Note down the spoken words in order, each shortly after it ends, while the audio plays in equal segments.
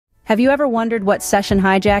Have you ever wondered what session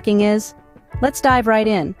hijacking is? Let's dive right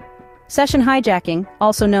in. Session hijacking,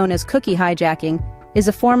 also known as cookie hijacking, is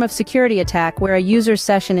a form of security attack where a user's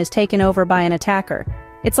session is taken over by an attacker.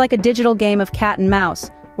 It's like a digital game of cat and mouse,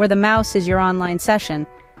 where the mouse is your online session,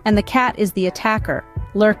 and the cat is the attacker,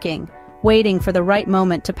 lurking, waiting for the right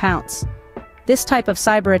moment to pounce. This type of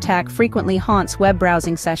cyber attack frequently haunts web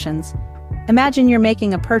browsing sessions. Imagine you're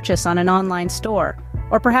making a purchase on an online store,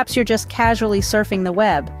 or perhaps you're just casually surfing the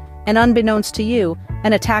web, and unbeknownst to you,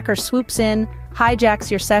 an attacker swoops in,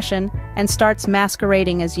 hijacks your session, and starts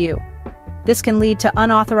masquerading as you. This can lead to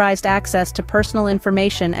unauthorized access to personal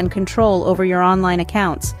information and control over your online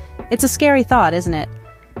accounts. It's a scary thought, isn't it?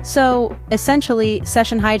 So, essentially,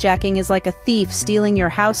 session hijacking is like a thief stealing your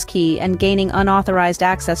house key and gaining unauthorized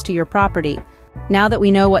access to your property. Now that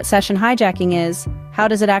we know what session hijacking is, how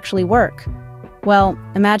does it actually work? Well,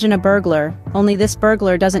 imagine a burglar, only this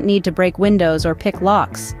burglar doesn't need to break windows or pick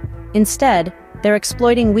locks. Instead, they're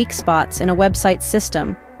exploiting weak spots in a website's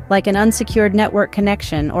system, like an unsecured network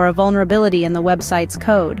connection or a vulnerability in the website's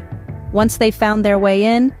code. Once they've found their way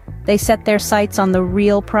in, they set their sights on the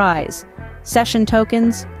real prize: session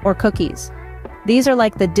tokens or cookies. These are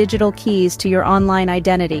like the digital keys to your online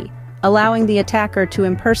identity, allowing the attacker to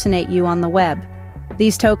impersonate you on the web.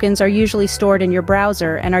 These tokens are usually stored in your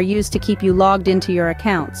browser and are used to keep you logged into your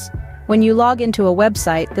accounts. When you log into a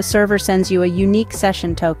website, the server sends you a unique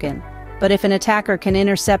session token. But if an attacker can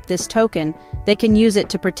intercept this token, they can use it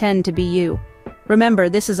to pretend to be you. Remember,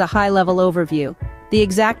 this is a high-level overview. The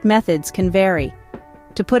exact methods can vary.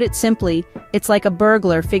 To put it simply, it's like a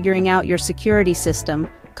burglar figuring out your security system,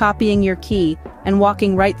 copying your key, and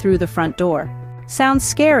walking right through the front door. Sounds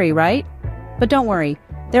scary, right? But don't worry,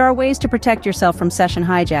 there are ways to protect yourself from session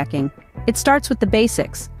hijacking. It starts with the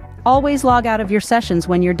basics. Always log out of your sessions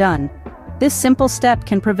when you're done. This simple step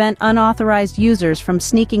can prevent unauthorized users from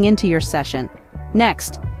sneaking into your session.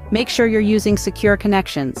 Next, make sure you're using secure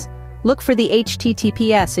connections. Look for the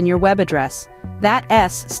HTTPS in your web address. That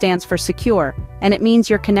S stands for secure, and it means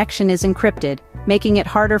your connection is encrypted, making it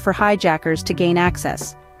harder for hijackers to gain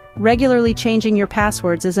access. Regularly changing your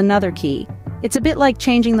passwords is another key. It's a bit like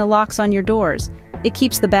changing the locks on your doors. It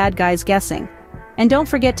keeps the bad guys guessing. And don't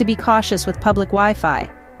forget to be cautious with public Wi-Fi.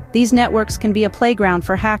 These networks can be a playground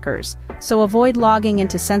for hackers, so avoid logging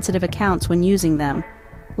into sensitive accounts when using them.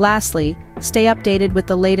 Lastly, stay updated with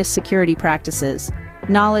the latest security practices.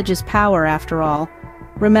 Knowledge is power, after all.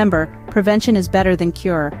 Remember, prevention is better than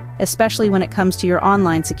cure, especially when it comes to your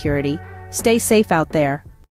online security. Stay safe out there.